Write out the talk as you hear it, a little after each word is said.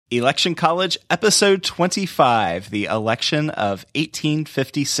Election College, Episode 25, the election of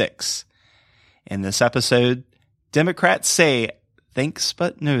 1856. In this episode, Democrats say thanks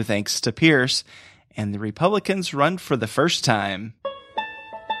but no thanks to Pierce, and the Republicans run for the first time.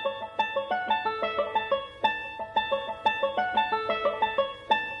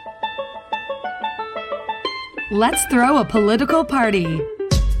 Let's throw a political party.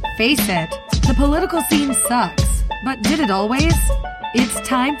 Face it, the political scene sucks, but did it always? It's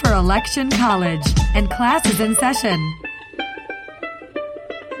time for Election College, and class is in session.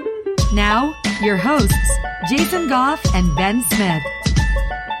 Now, your hosts, Jason Goff and Ben Smith.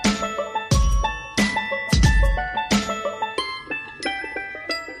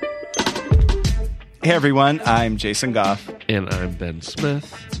 Hey everyone, I'm Jason Goff. And I'm Ben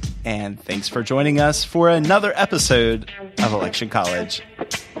Smith. And thanks for joining us for another episode of Election College.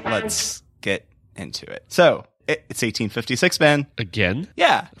 Let's get into it. So, it's 1856, Ben. Again?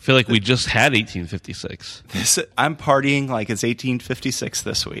 Yeah. I feel like we just had 1856. I'm partying like it's 1856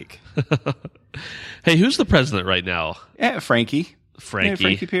 this week. Hey, who's the president right now? Yeah, Frankie. Frankie. Yeah,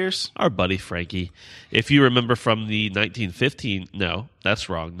 Frankie Pierce. Our buddy Frankie. If you remember from the 1915, no, that's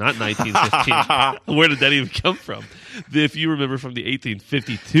wrong. Not 1915. Where did that even come from? If you remember from the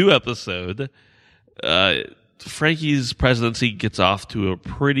 1852 episode, Frankie's presidency gets off to a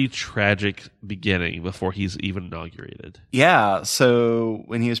pretty tragic beginning before he's even inaugurated. Yeah, so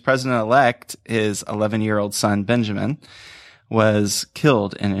when he was president-elect, his 11-year-old son, Benjamin, was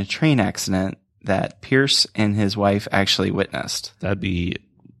killed in a train accident that Pierce and his wife actually witnessed. That'd be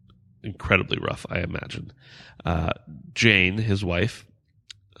incredibly rough, I imagine. Jane, his wife,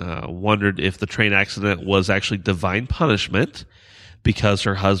 wondered if the train accident was actually divine punishment because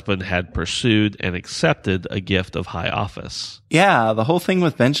her husband had pursued and accepted a gift of high office. Yeah, the whole thing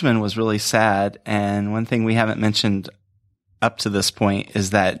with Benjamin was really sad. And one thing we haven't mentioned up to this point is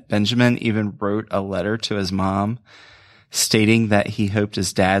that Benjamin even wrote a letter to his mom stating that he hoped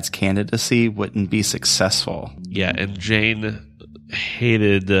his dad's candidacy wouldn't be successful. Yeah, and Jane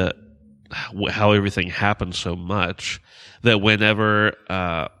hated how everything happened so much that whenever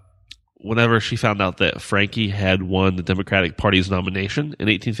she found out that Frankie had won the Democratic Party's nomination in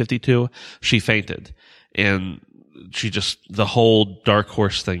 1852, she fainted. And the whole dark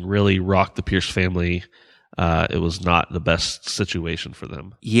horse thing really rocked the Pierce family. It was not the best situation for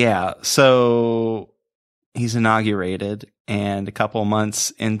them. Yeah, so he's inaugurated, and a couple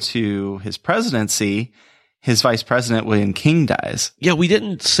months into his presidency, his vice president, William King, dies. Yeah, we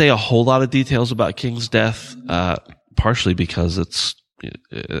didn't say a whole lot of details about King's death, partially because it's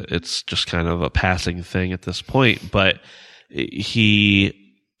just kind of a passing thing at this point, but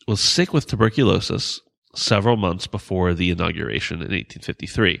he was sick with tuberculosis several months before the inauguration in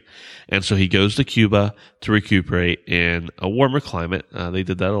 1853. And so he goes to Cuba to recuperate in a warmer climate. They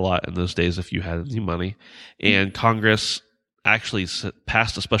did that a lot in those days if you had any money. And Congress actually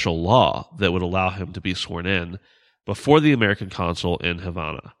passed a special law that would allow him to be sworn in before the American consul in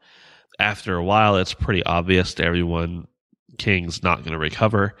Havana. After a while, it's pretty obvious to everyone King's not going to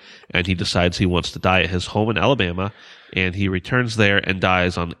recover, and he decides he wants to die at his home in Alabama, and he returns there and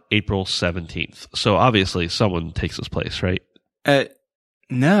dies on April 17th. So obviously someone takes his place, right?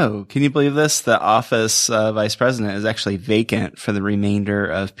 No. Can you believe this? The office of vice president is actually vacant for the remainder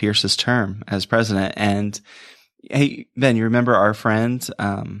of Pierce's term as president. And hey, Ben, you remember our friend,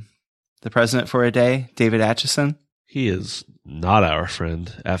 the president for a day, David Acheson? He is not our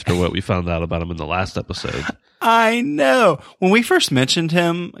friend after what we found out about him in the last episode. I know. When we first mentioned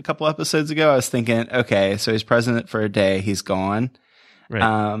him a couple episodes ago, I was thinking, okay, so he's president for a day. He's gone.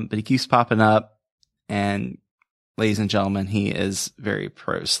 Right. But he keeps popping up. And ladies and gentlemen, he is very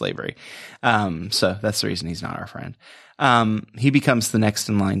pro-slavery. So that's the reason he's not our friend. He becomes the next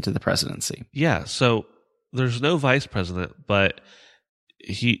in line to the presidency. Yeah. So there's no vice president, but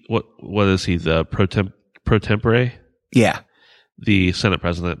what is he? The pro tempore? Yeah. The Senate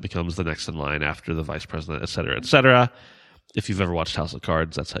president becomes the next in line after the vice president, et cetera, et cetera. If you've ever watched House of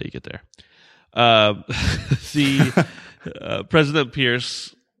Cards, that's how you get there. President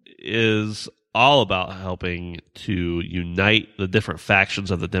Pierce is all about helping to unite the different factions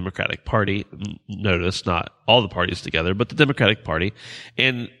of the Democratic Party. Notice, not all the parties together, but the Democratic Party.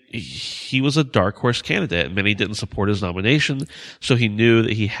 And he was a dark horse candidate. Many didn't support his nomination, so he knew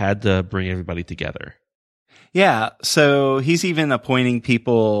that he had to bring everybody together. Yeah, so he's even appointing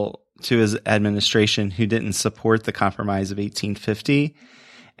people to his administration who didn't support the Compromise of 1850.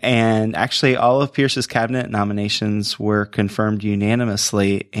 And actually, all of Pierce's cabinet nominations were confirmed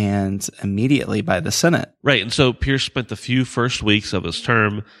unanimously and immediately by the Senate. Right, and so Pierce spent the few first weeks of his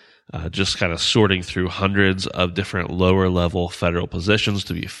term just kind of sorting through hundreds of different lower-level federal positions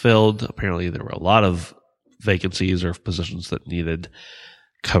to be filled. Apparently, there were a lot of vacancies or positions that needed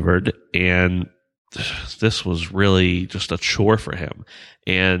covered, and this was really just a chore for him.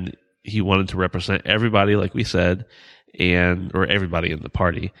 And he wanted to represent everybody, like we said, or everybody in the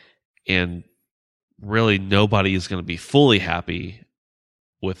party. And really, nobody is going to be fully happy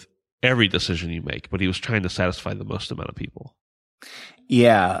with every decision you make, but he was trying to satisfy the most amount of people.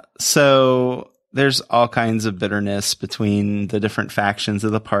 Yeah. So there's all kinds of bitterness between the different factions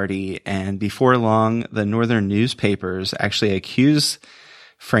of the party. And before long, the northern newspapers actually accused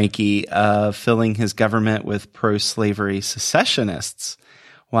Frankie of filling his government with pro-slavery secessionists,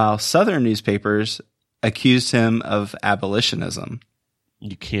 while southern newspapers accused him of abolitionism.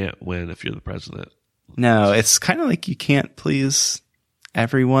 You can't win if you're the president. No, it's kind of like you can't please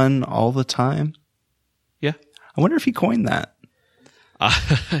everyone all the time. Yeah. I wonder if he coined that.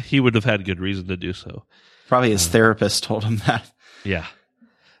 He would have had good reason to do so. Probably his therapist told him that. Yeah.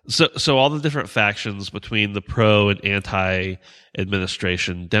 So all the different factions between the pro and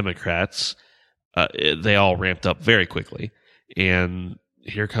anti-administration Democrats, they all ramped up very quickly. And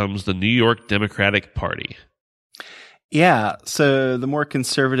here comes the New York Democratic Party. Yeah. So the more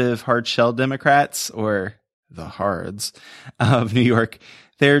conservative hard-shell Democrats, or the Hards of New York,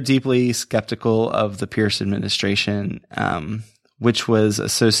 they're deeply skeptical of the Pierce administration, which was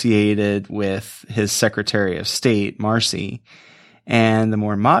associated with his Secretary of State, Marcy, and the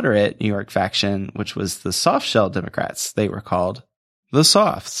more moderate New York faction, which was the soft-shell Democrats. They were called the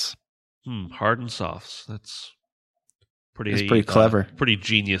Softs. Hard and softs. That's pretty clever. Pretty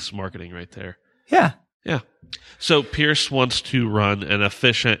genius marketing right there. Yeah. Yeah. So Pierce wants to run an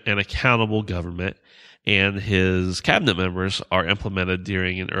efficient and accountable government, and his cabinet members are implemented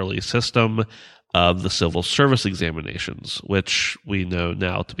during an early system of the civil service examinations, which we know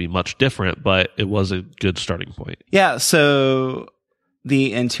now to be much different, but it was a good starting point. Yeah, so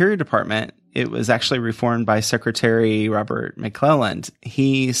the Interior Department, it was actually reformed by Secretary Robert McClelland.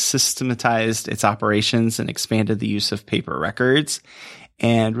 He systematized its operations and expanded the use of paper records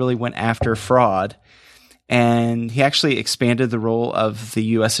and really went after fraud. And he actually expanded the role of the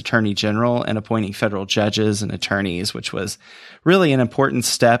U.S. Attorney General in appointing federal judges and attorneys, which was really an important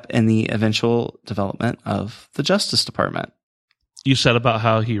step in the eventual development of the Justice Department. You said about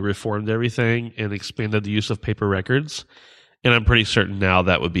how he reformed everything and expanded the use of paper records, and I'm pretty certain now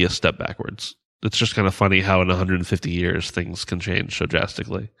that would be a step backwards. It's just kind of funny how in 150 years things can change so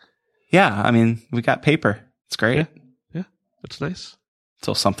drastically. Yeah, I mean, we got paper. It's great. Yeah, it's nice.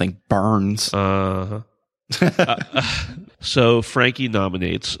 Until something burns. Uh-huh. So Frankie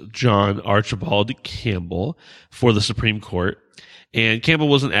nominates John Archibald Campbell for the Supreme Court, and Campbell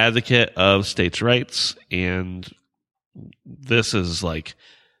was an advocate of states' rights, and this is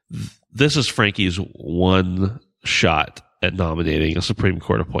Frankie's one shot at nominating a Supreme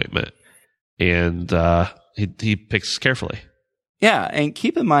Court appointment, and he picks carefully. Yeah, and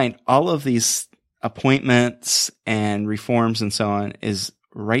keep in mind, all of these appointments and reforms and so on is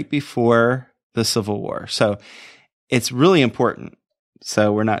right before the Civil War. So it's really important.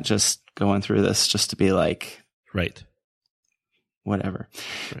 So we're not just going through this just to be like, right, whatever.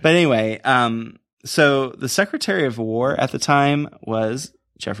 Right. But anyway, so the Secretary of War at the time was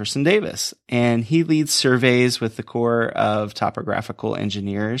Jefferson Davis, and he leads surveys with the Corps of Topographical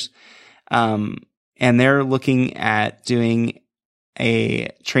Engineers. And they're looking at doing a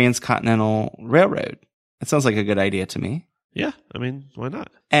transcontinental railroad. It sounds like a good idea to me. Yeah, I mean, why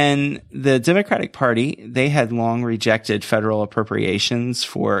not? And the Democratic Party, they had long rejected federal appropriations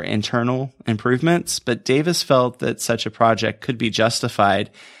for internal improvements, but Davis felt that such a project could be justified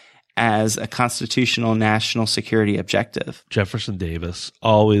as a constitutional national security objective. Jefferson Davis,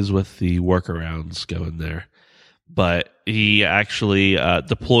 always with the workarounds going there. But he actually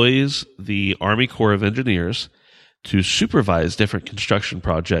deploys the Army Corps of Engineers to supervise different construction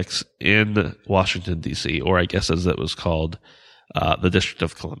projects in Washington, D.C., or I guess as it was called, the District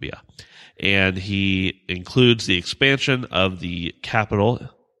of Columbia. And he includes the expansion of the Capitol,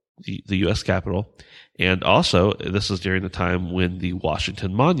 the U.S. Capitol, and also this is during the time when the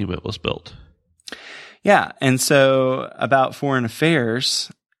Washington Monument was built. Yeah, and so about foreign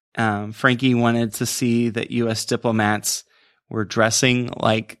affairs, Frankie wanted to see that U.S. diplomats were dressing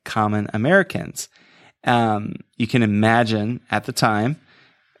like common Americans. You can imagine at the time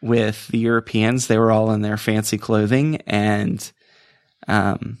with the Europeans, they were all in their fancy clothing, and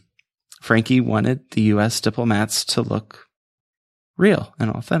Frankie wanted the U.S. diplomats to look real and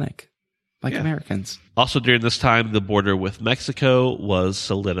authentic, like Americans. Also during this time, the border with Mexico was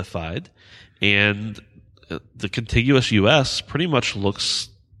solidified, and the contiguous U.S. pretty much looks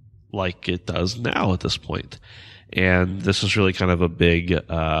like it does now at this point. And this is really kind of a big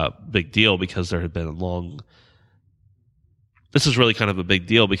deal because there had been this is really kind of a big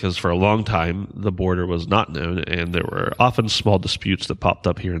deal because for a long time the border was not known, and there were often small disputes that popped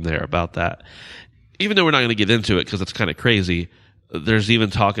up here and there about that. Even though we're not going to get into it because it's kind of crazy, there's even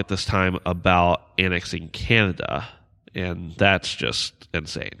talk at this time about annexing Canada, and that's just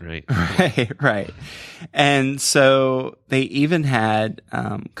insane, right? Right. And so they even had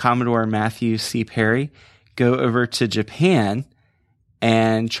Commodore Matthew C. Perry go over to Japan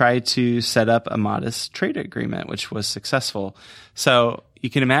and try to set up a modest trade agreement, which was successful. So you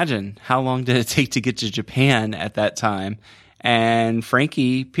can imagine how long did it take to get to Japan at that time? And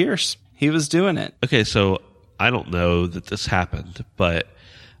Frankie Pierce, he was doing it. Okay, so I don't know that this happened, but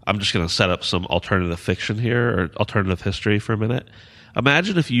I'm just going to set up some alternative fiction here, or alternative history for a minute.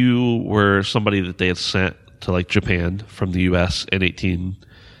 Imagine if you were somebody that they had sent to like Japan from the U.S. in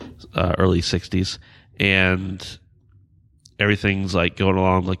early 60s, and everything's like going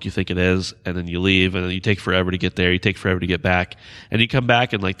along like you think it is, and then you leave, and then you take forever to get there, you take forever to get back, and you come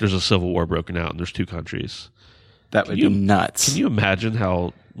back and like there's a civil war broken out and there's two countries. That would be nuts. Can you imagine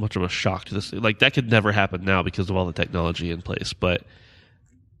how much of a shock to this? Like that could never happen now because of all the technology in place, but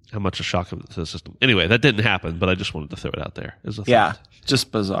how much a shock to the system. Anyway, that didn't happen, but I just wanted to throw it out there as a thought.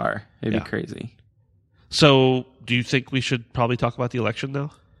 Just bizarre. It'd be crazy. So do you think we should probably talk about the election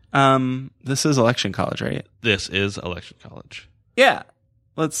now? This is election college, right? This is election college. Yeah.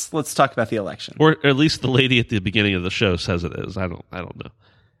 Let's talk about the election. Or at least the lady at the beginning of the show says it is. I don't know.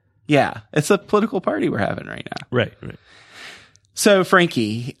 Yeah. It's a political party we're having right now. Right. So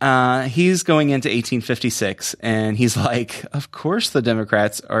Frankie, he's going into 1856 and he's like, of course the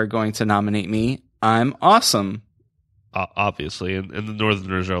Democrats are going to nominate me. I'm awesome. Obviously. And the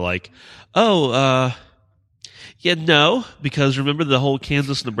Northerners are like, oh, yeah, no, because remember the whole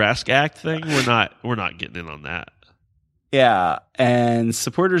Kansas-Nebraska Act thing? We're not getting in on that. Yeah, and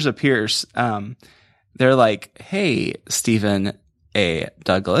supporters of Pierce, they're like, hey, Stephen A.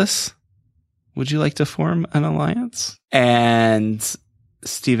 Douglas, would you like to form an alliance? And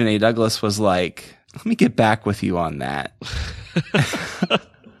Stephen A. Douglas was like, let me get back with you on that.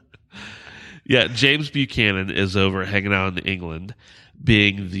 Yeah, James Buchanan is over hanging out in England,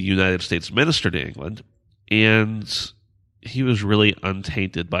 being the United States minister to England. And he was really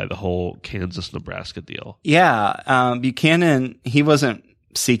untainted by the whole Kansas-Nebraska deal. Yeah. Buchanan, he wasn't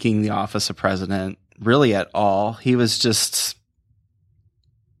seeking the office of president really at all. He was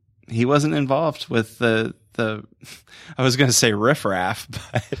he wasn't involved with the I was going to say riffraff,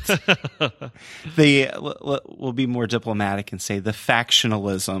 but we'll be more diplomatic and say the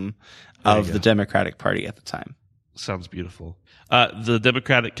factionalism of the Democratic Party at the time. Sounds beautiful. The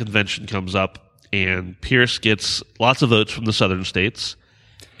Democratic convention comes up, and Pierce gets lots of votes from the southern states,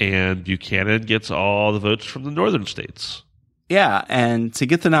 and Buchanan gets all the votes from the northern states. Yeah, and to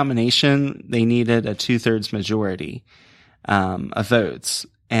get the nomination, they needed a 2/3 majority of votes,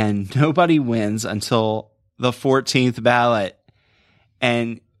 and nobody wins until the 14th ballot.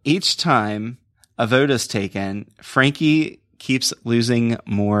 And each time a vote is taken, Frankie keeps losing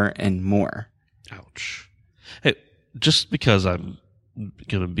more and more. Ouch. Hey, just because I'm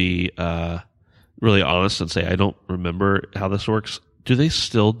going to be really honest and say I don't remember how this works, do they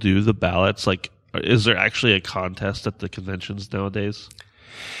still do the ballots? Like, is there actually a contest at the conventions nowadays?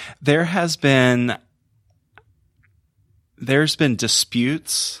 There's been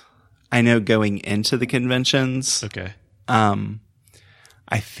disputes, I know, going into the conventions. Okay.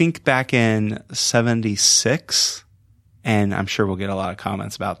 I think back in 76, and I'm sure we'll get a lot of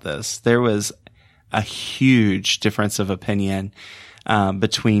comments about this, there was a huge difference of opinion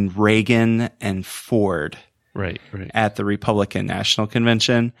between Reagan and Ford. Right. At the Republican National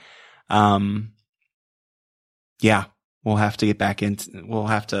Convention. Yeah, we'll have to we'll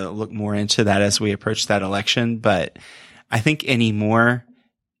have to look more into that as we approach that election. But I think anymore,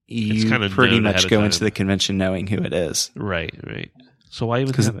 you pretty much go into the convention knowing who it is. Right. So why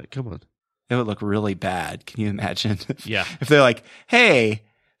even have it? Come on. It would look really bad. Can you imagine? Yeah. If they're like, hey,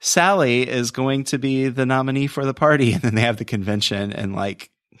 Sally is going to be the nominee for the party, and then they have the convention, and like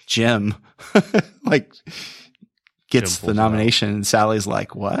Jim like gets the nomination, and Sally's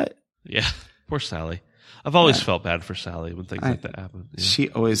like, what? Yeah. Poor Sally. I've always felt bad for Sally when things like that happen. Yeah. She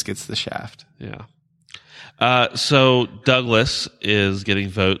always gets the shaft. Yeah. So Douglas is getting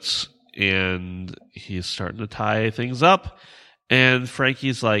votes, and he's starting to tie things up. And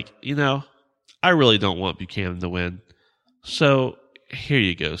Frankie's like, I really don't want Buchanan to win. So here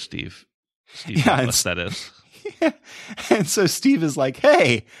you go, Steve. Steve Douglas, that is. Yeah. And so Steve is like,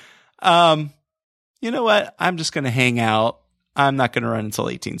 hey, you know what? I'm just going to hang out I'm not going to run until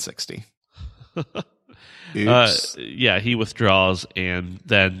 1860. Oops. Yeah, he withdraws, and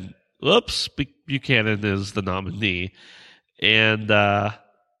then, Buchanan is the nominee. And the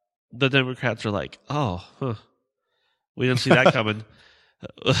Democrats are like, oh, we didn't see that coming.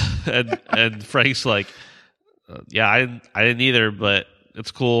 and Frank's like, yeah, I didn't either, but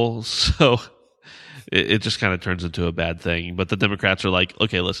it's cool. So it just kind of turns into a bad thing. But the Democrats are like,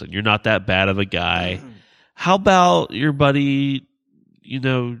 okay, listen, you're not that bad of a guy. How about your buddy,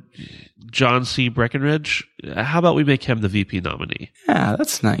 John C. Breckinridge? How about we make him the VP nominee? Yeah,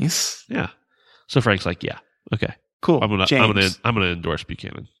 that's nice. Yeah. So Frank's like, yeah, okay, cool. I'm gonna endorse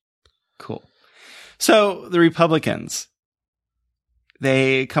Buchanan. Cool. So the Republicans,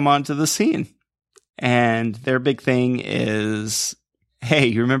 they come onto the scene, and their big thing is, hey,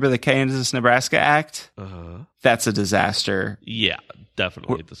 you remember the Kansas-Nebraska Act? That's a disaster. Yeah,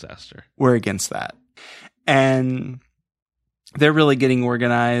 definitely a disaster. We're against that. And they're really getting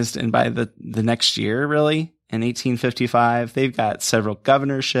organized. And by the next year, really, in 1855, they've got several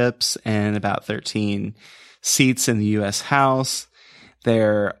governorships and about 13 seats in the U.S. House.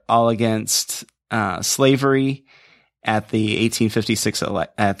 They're all against slavery at the 1856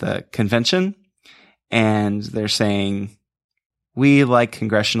 at the convention. And they're saying, we like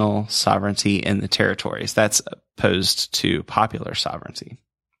congressional sovereignty in the territories. That's opposed to popular sovereignty.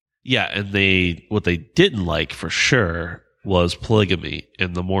 Yeah, and what they didn't like for sure was polygamy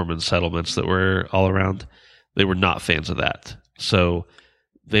in the Mormon settlements that were all around. They were not fans of that. So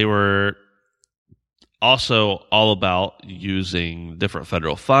they were also all about using different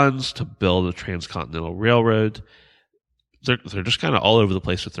federal funds to build a transcontinental railroad. They're just kind of all over the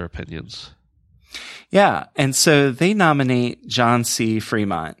place with their opinions. Yeah, and so they nominate John C.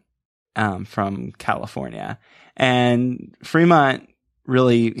 Fremont from California. And Fremont,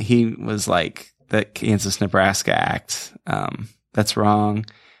 really, he was like, the Kansas-Nebraska Act, that's wrong.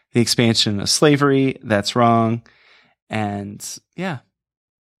 The expansion of slavery, that's wrong. And yeah,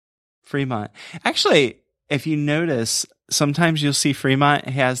 Fremont. Actually, if you notice, sometimes you'll see Fremont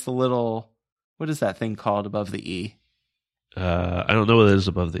has the little, what is that thing called above the E? I don't know what it is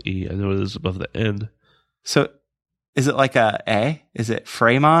above the E. I know it is above the N. So is it like a A? Is it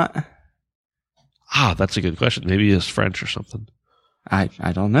Fremont? That's a good question. Maybe it's French or something. I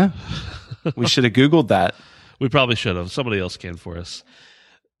don't know. We should have Googled that. We probably should have. Somebody else can for us.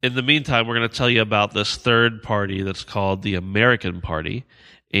 In the meantime, we're going to tell you about this third party that's called the American Party.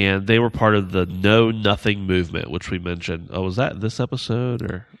 And they were part of the Know Nothing movement, which we mentioned. Oh, was that this episode?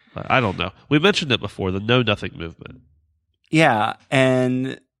 Or I don't know. We mentioned it before, the Know Nothing movement. Yeah,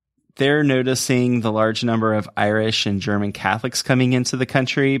 and they're noticing the large number of Irish and German Catholics coming into the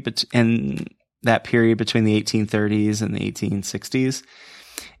country in that period between the 1830s and the 1860s.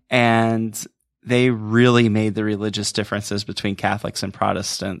 And they really made the religious differences between Catholics and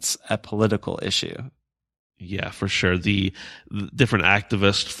Protestants a political issue. Yeah, for sure. The different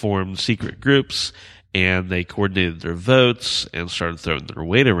activists formed secret groups, and they coordinated their votes and started throwing their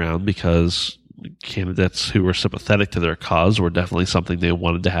weight around because candidates who were sympathetic to their cause were definitely something they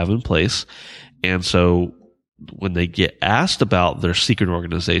wanted to have in place. And so when they get asked about their secret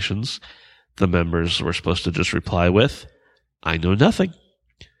organizations, the members were supposed to just reply with, I know nothing.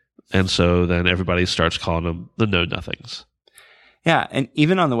 And so then everybody starts calling them the Know Nothings. Yeah, and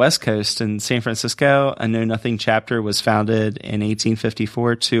even on the West Coast in San Francisco, a Know Nothing chapter was founded in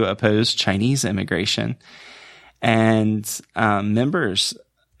 1854 to oppose Chinese immigration. And members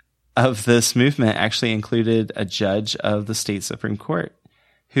of this movement actually included a judge of the state Supreme Court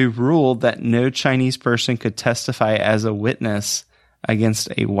who ruled that no Chinese person could testify as a witness against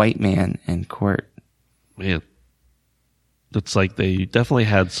a white man in court. Man, it's like they definitely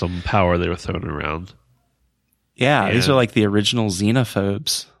had some power they were throwing around. Yeah, these are like the original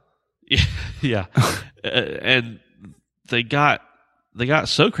xenophobes. Yeah. And they got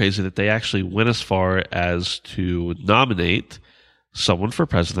so crazy that they actually went as far as to nominate someone for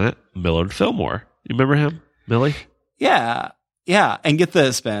president, Millard Fillmore. You remember him, Millie? Yeah. And get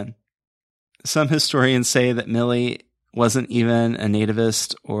this, Ben. Some historians say that Millie wasn't even a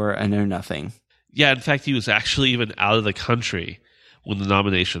nativist or a know-nothing. Yeah, in fact, he was actually even out of the country when the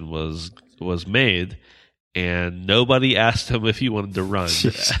nomination was made, and nobody asked him if he wanted to run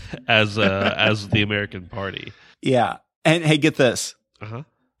as the American Party. Yeah, and hey, get this. Uh-huh.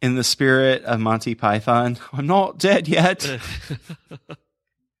 In the spirit of Monty Python, I'm not dead yet.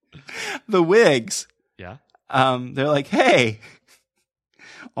 The Whigs, yeah, they're like, hey,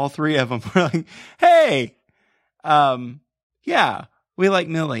 all three of them were like, hey, yeah, we like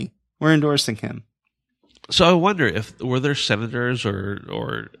Millie. We're endorsing him. So I wonder if were there senators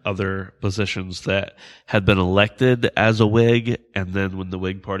or other positions that had been elected as a Whig, and then when the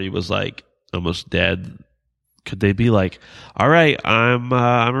Whig Party was like almost dead, could they be like, "All right, I'm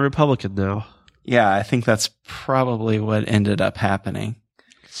a Republican now"? Yeah, I think that's probably what ended up happening.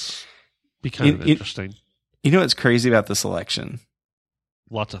 Be kind of interesting. You know what's crazy about this election?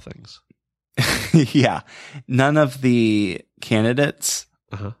 Lots of things. Yeah, none of the candidates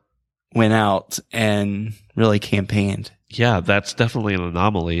went out and really campaigned. Yeah, that's definitely an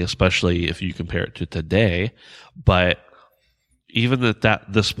anomaly, especially if you compare it to today. But even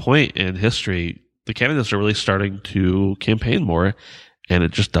at this point in history, the candidates are really starting to campaign more, and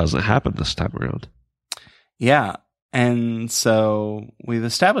it just doesn't happen this time around. Yeah, and so we've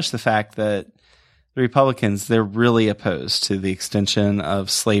established the fact that the Republicans, they're really opposed to the extension of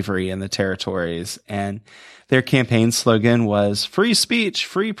slavery in the territories, and their campaign slogan was free speech,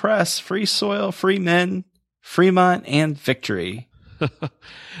 free press, free soil, free men, Fremont, and victory.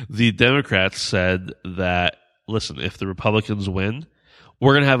 The Democrats said that, listen, if the Republicans win,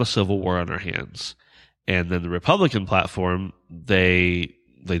 we're going to have a civil war on our hands. And then the Republican platform, they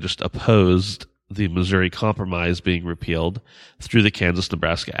just opposed the Missouri Compromise being repealed through the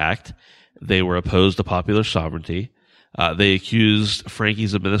Kansas-Nebraska Act. They were opposed to popular sovereignty. They accused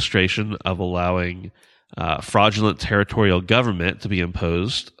Frankie's administration of allowing fraudulent territorial government to be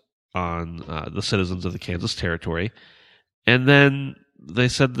imposed on the citizens of the Kansas Territory. And then they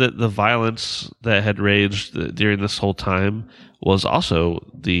said that the violence that had raged during this whole time was also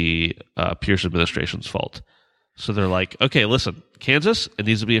the Pierce administration's fault. So they're like, okay, listen, Kansas, it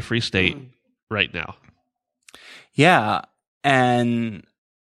needs to be a free state right now. Yeah. And,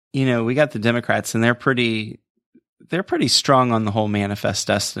 we got the Democrats, and they're pretty strong on the whole manifest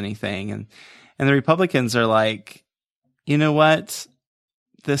destiny thing. And the Republicans are like, you know what?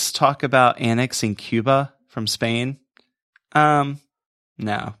 This talk about annexing Cuba from Spain, no,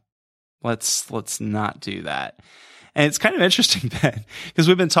 let's not do that. And it's kind of interesting, Ben, because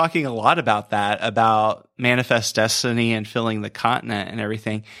we've been talking a lot about that, about manifest destiny and filling the continent and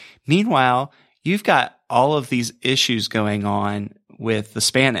everything. Meanwhile, you've got all of these issues going on with the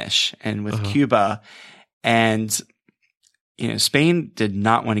Spanish and with Cuba. And, Spain did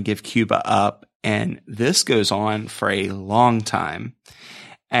not want to give Cuba up. And this goes on for a long time.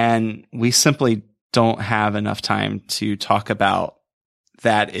 And we simply don't have enough time to talk about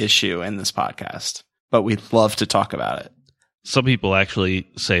that issue in this podcast, but we'd love to talk about it. Some people actually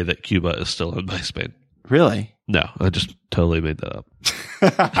say that Cuba is still owned by Spain. Really? No, I just totally made that up.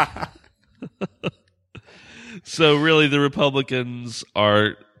 So really, the Republicans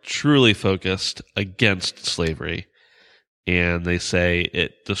are truly focused against slavery, and they say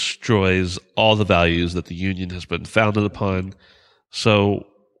it destroys all the values that the Union has been founded upon. So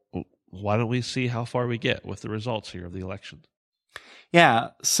why don't we see how far we get with the results here of the election? Yeah.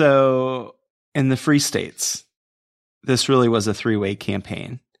 So in the free states, this really was a three-way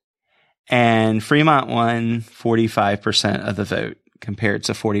campaign. And Fremont won 45% of the vote compared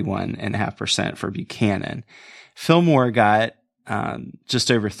to 41.5% for Buchanan. Fillmore got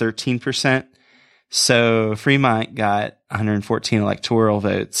just over 13%. So Fremont got 114 electoral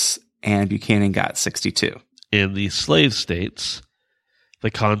votes and Buchanan got 62. In the slave states,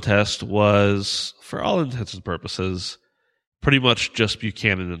 the contest was, for all intents and purposes, pretty much just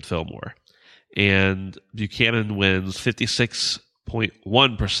Buchanan and Fillmore. And Buchanan wins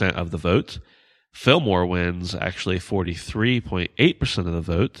 56.1% of the vote. Fillmore wins actually 43.8% of the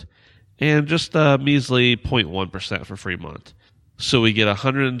vote, and just a measly 0.1% for Fremont. So we get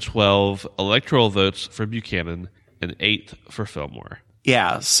 112 electoral votes for Buchanan and 8 for Fillmore.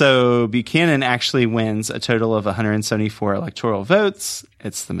 Yeah, so Buchanan actually wins a total of 174 electoral votes.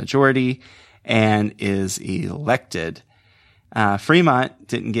 It's the majority and is elected. Fremont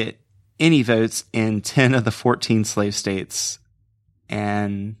didn't get any votes in 10 of the 14 slave states.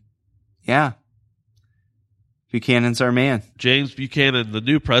 And yeah, Buchanan's our man. James Buchanan, the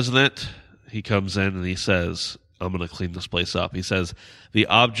new president, he comes in and he says, I'm going to clean this place up. He says, the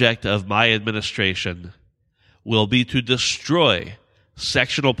object of my administration will be to destroy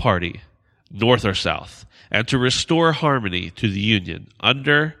sectional party, North or South, and to restore harmony to the Union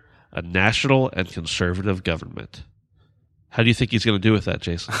under a national and conservative government. How do you think he's going to do with that,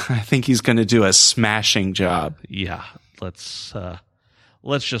 Jason? I think he's going to do a smashing job. Yeah, let's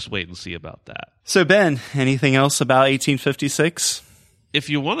just wait and see about that. So, Ben, anything else about 1856? If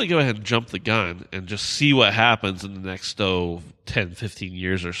you want to go ahead and jump the gun and just see what happens in the next 10, 15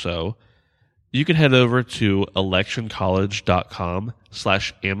 years or so, you can head over to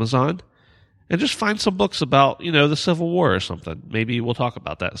electioncollege.com/Amazon, And just find some books about, the Civil War or something. Maybe we'll talk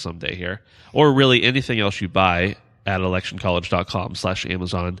about that someday here. Or really anything else you buy at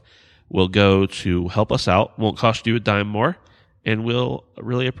electioncollege.com/Amazon will go to help us out. Won't cost you a dime more, and we'll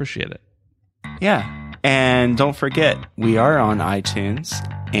really appreciate it. Yeah. And don't forget, we are on iTunes,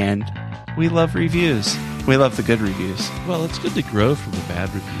 and we love reviews. We love the good reviews. Well, it's good to grow from the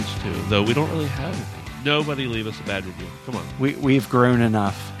bad reviews, too, though we don't really have any. Nobody leave us a bad review. Come on. We've grown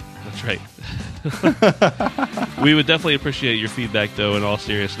enough. That's right. We would definitely appreciate your feedback, though, in all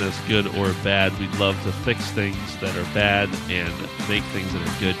seriousness, good or bad. We'd love to fix things that are bad and make things that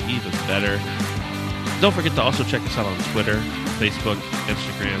are good even better. Don't forget to also check us out on Twitter, Facebook,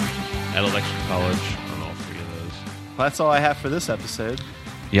 Instagram, at Election College, on all three of those. Well, that's all I have for this episode.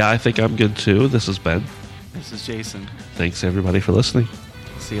 Yeah, I think I'm good, too. This is Ben. This is Jason. Thanks, everybody, for listening.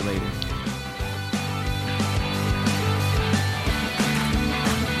 See you later.